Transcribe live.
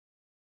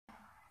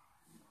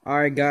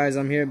Alright guys,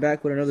 I'm here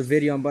back with another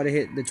video. I'm about to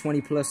hit the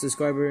 20 plus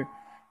subscriber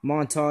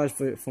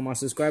montage for my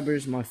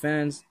subscribers, my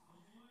fans.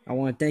 I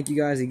want to thank you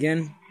guys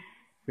again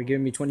for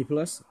giving me 20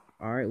 plus.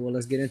 Alright, well,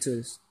 let's get into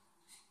this.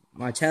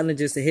 My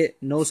challenge is to hit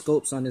no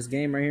scopes on this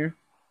game right here.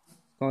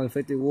 Called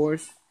Inflicted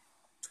Wars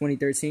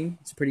 2013.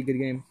 It's a pretty good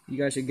game. You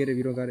guys should get it if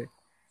you don't got it.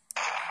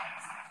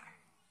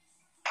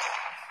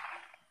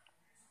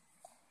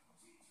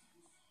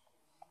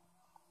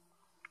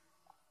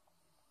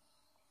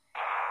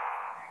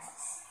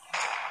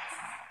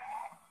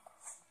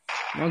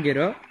 Don't get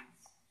up.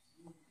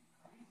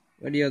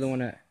 Where the other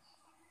one at?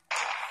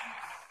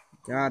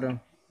 Got him.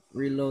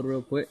 Reload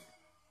real quick.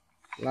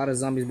 A lot of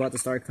zombies about to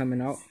start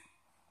coming out.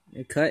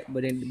 They cut,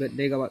 but they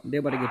about to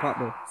get popped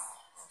though.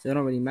 So it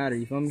don't really matter.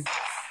 You feel me?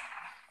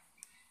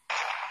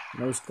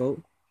 No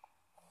scope.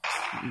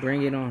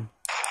 Bring it on.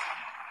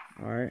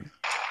 All right.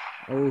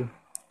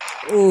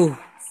 Oh,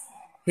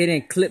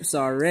 hitting clips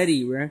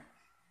already, bruh.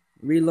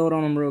 Reload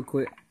on them real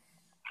quick.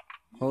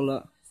 Hold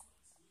up.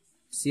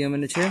 See him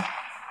in the chair?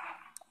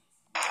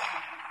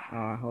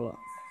 Alright, hold up.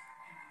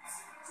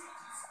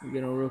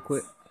 Get him real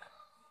quick.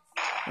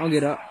 Don't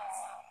get up.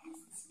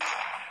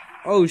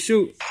 Oh,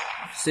 shoot.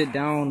 Sit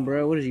down,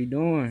 bro. What is he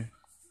doing?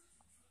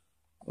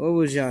 What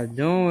was y'all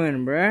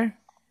doing, bruh?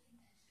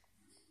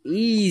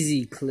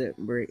 Easy clip,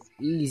 bro.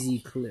 Easy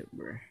clip,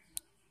 bro.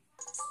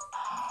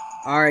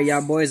 Alright,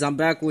 y'all boys. I'm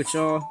back with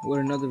y'all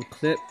with another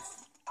clip.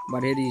 About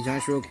to hit these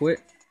joints real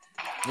quick.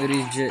 Look at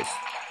these jits.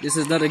 This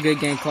is another good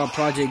game called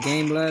Project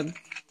Game Lab.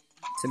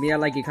 To me, I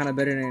like it kind of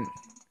better than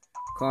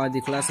Called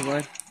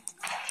Declassified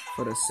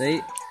for the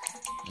sake.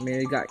 I mean,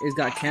 it's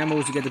got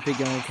camos. You get to pick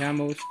your own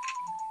camos.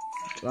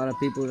 A lot of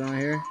people down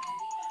here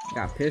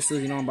got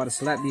pistols. You know, I'm about to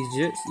slap these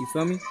jits. You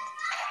feel me?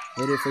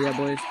 Hit it for y'all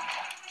boys.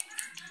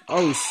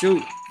 Oh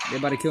shoot, they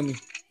about to kill me.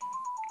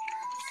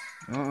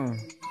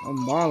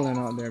 I'm balling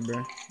out there,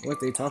 bro. What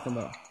they talking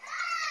about?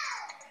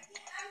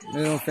 Look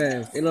at them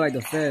feds. They look like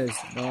the feds,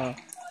 dog.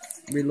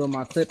 Reload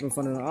my clip in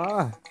front of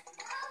them.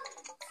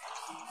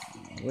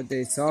 What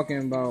they talking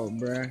about,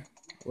 bruh?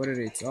 What are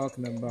they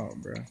talking about,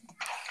 bruh?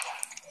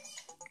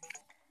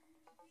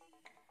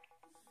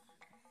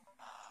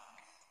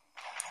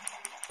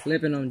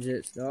 Clipping them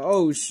jits, dog.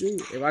 Oh shoot!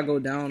 If I go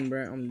down,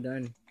 bruh, I'm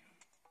done.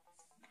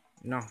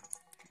 Nah,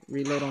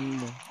 reload on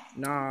them.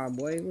 Nah,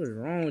 boy, what's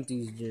wrong with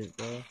these jits,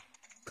 dog?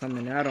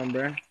 Coming at them,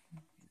 bruh.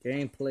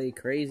 Gameplay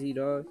crazy,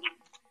 dog.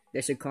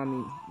 They should call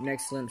me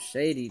Next Slim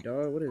Shady,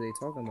 dog. What are they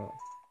talking about?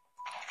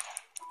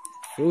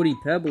 Fruity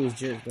Pebbles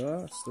jits,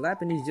 dog.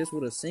 Slapping these jits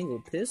with a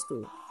single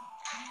pistol.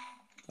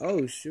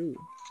 Oh shoot.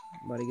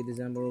 About to get this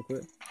ammo real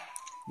quick.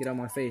 Get out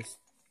my face.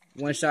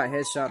 One shot,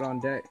 headshot on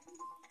deck.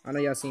 I know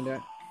y'all seen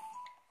that.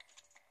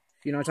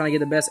 You know, I'm trying to get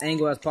the best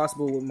angle as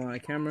possible with my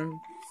camera.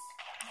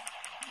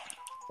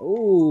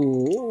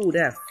 Oh,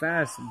 that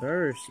fast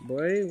burst,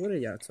 boy. What are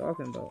y'all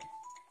talking about?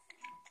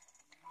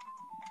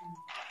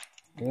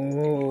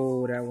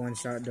 Oh, that one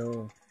shot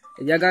though.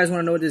 If y'all guys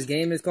want to know what this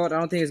game is called, I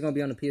don't think it's going to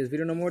be on the PS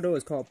Vita no more though.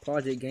 It's called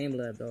Project Game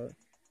Lab, dog.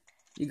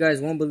 You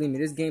guys won't believe me.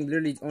 This game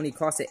literally only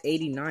costed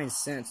 89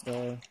 cents,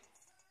 dog.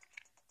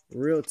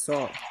 Real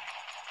talk.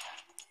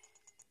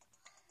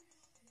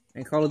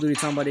 And Call of Duty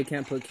talking about they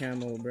can't put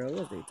camo, bro.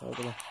 What they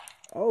talking about?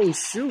 Oh,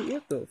 shoot.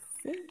 What the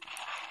fuck?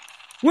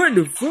 What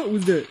the fuck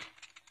was that?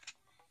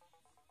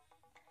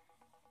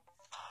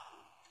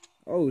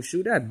 Oh,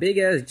 shoot. That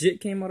big-ass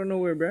jit came out of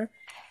nowhere, bro.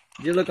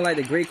 Jit looking like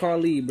the Great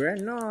Khali, bro.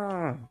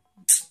 Nah.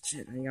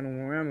 Shit, I ain't got no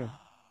more ammo.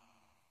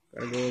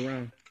 Gotta go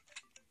around.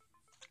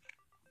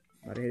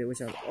 About to hit it with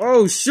y'all.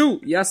 Oh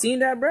shoot! Y'all seen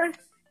that, bruh?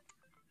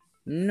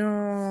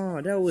 No,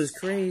 that was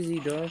crazy,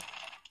 dog.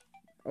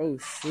 Oh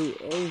shoot!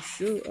 Oh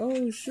shoot!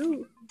 Oh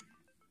shoot!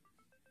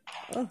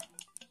 Oh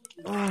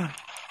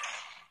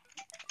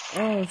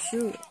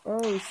shoot!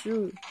 Oh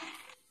shoot!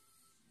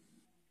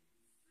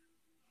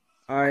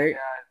 All right.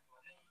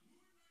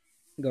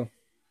 Go.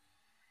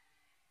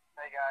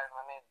 Hey guys,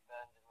 my name is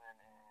Benjamin,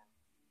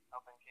 and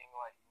up in King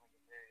White, you make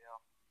a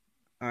video.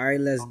 All right,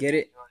 let's get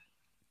it.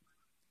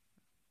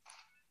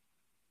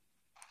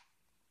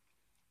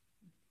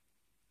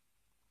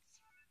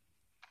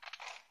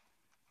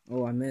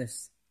 Oh, I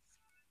missed.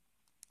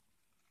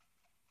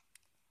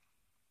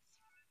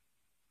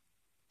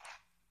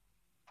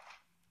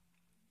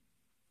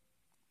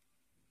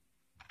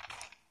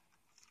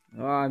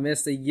 Oh, I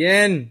missed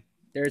again.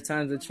 Third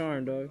time's the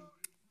charm, dog.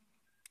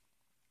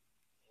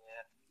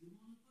 Yeah.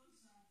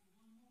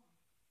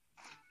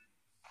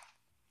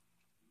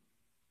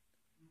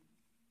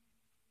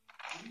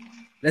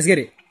 Let's get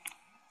it.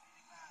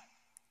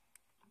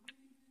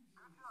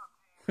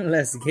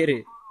 Let's get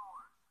it.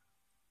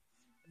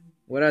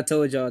 What I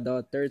told y'all,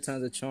 dog. Third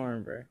time's a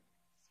charm, bro.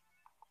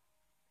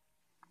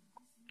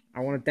 I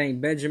want to thank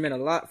Benjamin a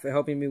lot for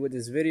helping me with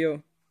this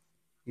video.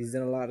 He's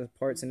done a lot of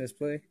parts in this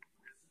play.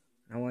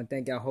 I want to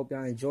thank y'all. Hope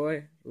y'all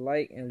enjoy,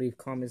 like, and leave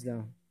comments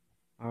down.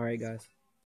 All right, guys.